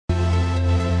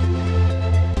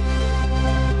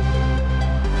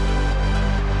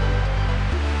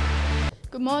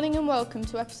Good morning and welcome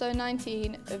to episode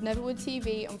 19 of Netherwood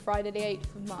TV on Friday the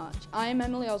 8th of March. I am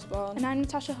Emily Osborne. And I'm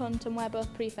Natasha Hunt and we're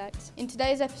both prefects. In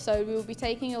today's episode we will be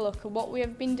taking a look at what we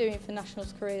have been doing for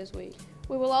Nationals Careers Week.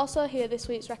 We will also hear this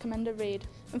week's recommended read.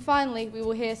 And finally we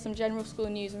will hear some general school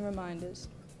news and reminders.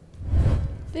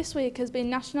 This week has been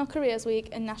National Careers Week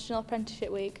and National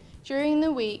Apprenticeship Week. During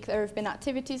the week there have been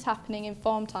activities happening in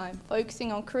form time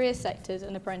focusing on career sectors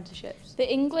and apprenticeships.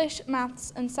 The English,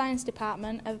 Maths and Science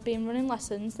department have been running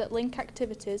lessons that link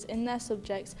activities in their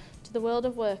subjects to the world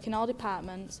of work in all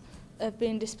departments, have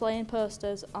been displaying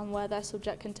posters on where their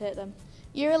subject can take them.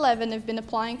 Year 11 have been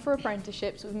applying for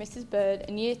apprenticeships with Mrs Bird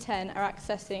and Year 10 are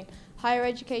accessing higher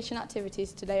education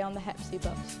activities today on the Hepsy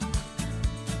bus.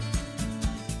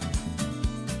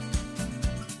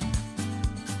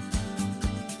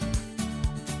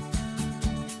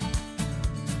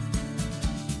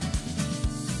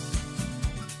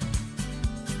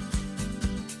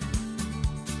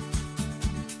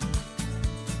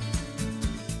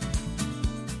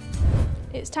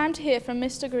 It's time to hear from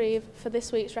Mr Grieve for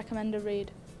this week's recommended read.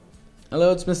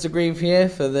 Hello, it's Mr Grieve here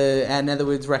for the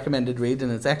Netherwood's recommended read,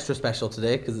 and it's extra special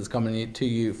today because it's coming to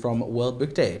you from World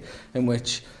Book Day, in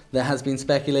which there has been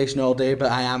speculation all day,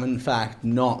 but I am in fact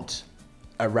not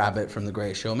a rabbit from The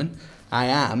Great Showman. I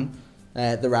am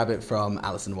the rabbit from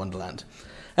Alice in Wonderland.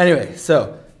 Anyway,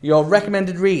 so your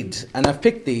recommended read, and I've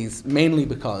picked these mainly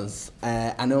because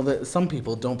I know that some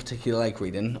people don't particularly like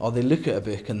reading, or they look at a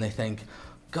book and they think,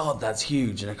 God, that's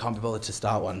huge, and I can't be bothered to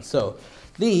start one. So,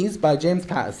 these, by James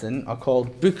Patterson, are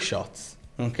called book shots,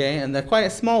 okay? And they're quite a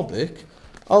small book.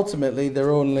 Ultimately,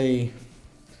 they're only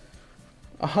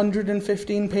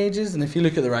 115 pages, and if you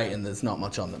look at the writing, there's not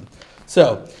much on them.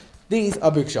 So, these are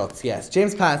book shots, yes.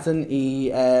 James Patterson,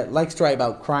 he likes to write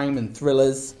about crime and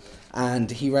thrillers,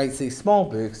 and he writes these small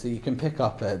books that you can pick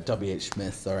up at W.H.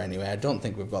 Smith's or anywhere. I don't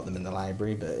think we've got them in the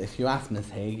library, but if you ask Miss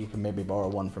Haig, you can maybe borrow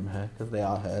one from her, because they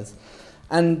are hers.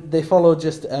 And they follow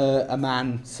just a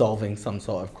man solving some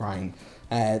sort of crime.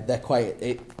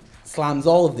 It slams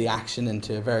all of the action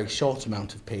into a very short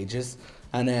amount of pages,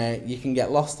 and you can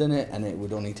get lost in it, and it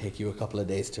would only take you a couple of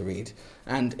days to read.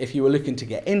 And if you were looking to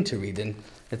get into reading,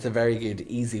 it's a very good,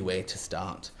 easy way to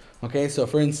start. Okay, so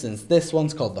for instance, this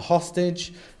one's called The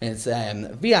Hostage. It's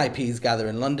VIPs gather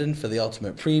in London for the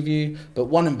ultimate preview, but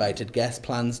one invited guest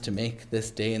plans to make this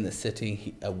day in the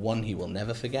city one he will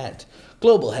never forget.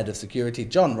 Global head of security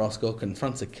John Roscoe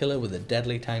confronts a killer with a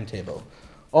deadly timetable.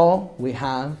 Or we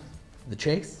have The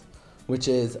Chase, which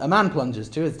is a man plunges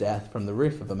to his death from the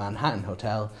roof of a Manhattan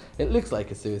hotel. It looks like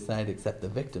a suicide, except the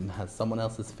victim has someone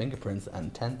else's fingerprints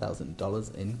and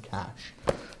 $10,000 in cash.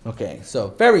 Okay, so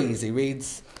very easy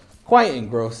reads. Quite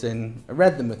engrossing. I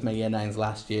read them with my Year 9s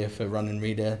last year for Run and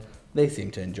Reader. They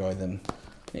seem to enjoy them.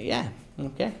 Yeah,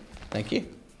 okay, thank you.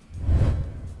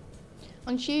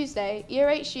 On Tuesday, Year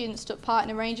 8 students took part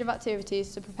in a range of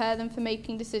activities to prepare them for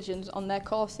making decisions on their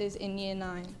courses in Year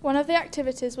 9. One of the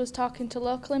activities was talking to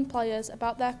local employers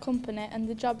about their company and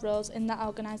the job roles in that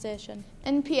organisation.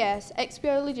 NPS,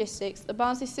 XPO Logistics, the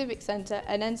Barnsley Civic Centre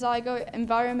and Enzygo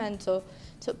Environmental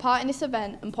took part in this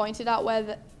event and pointed out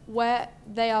where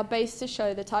they are based to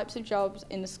show the types of jobs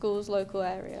in the school's local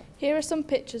area. Here are some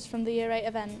pictures from the Year 8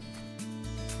 event.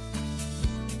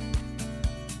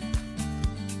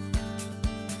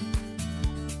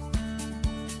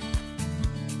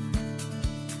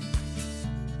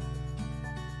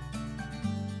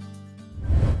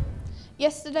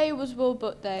 Yesterday was World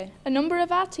Book Day. A number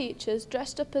of our teachers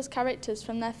dressed up as characters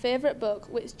from their favourite book,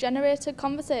 which generated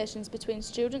conversations between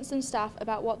students and staff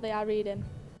about what they are reading.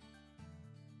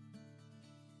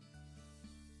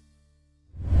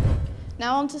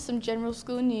 Now on to some general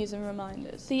school news and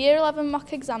reminders. The Year 11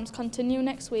 mock exams continue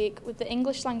next week with the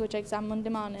English language exam Monday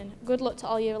morning. Good luck to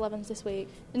all Year 11s this week.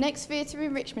 The next theatre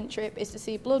enrichment trip is to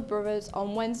see Blood Brothers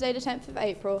on Wednesday the 10th of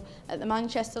April at the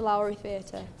Manchester Lowry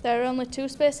Theatre. There are only 2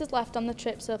 spaces left on the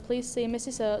trip, so please see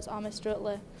Mrs Oates or Mr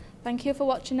Utley. Thank you for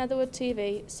watching Netherwood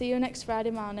TV. See you next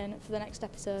Friday morning for the next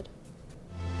episode.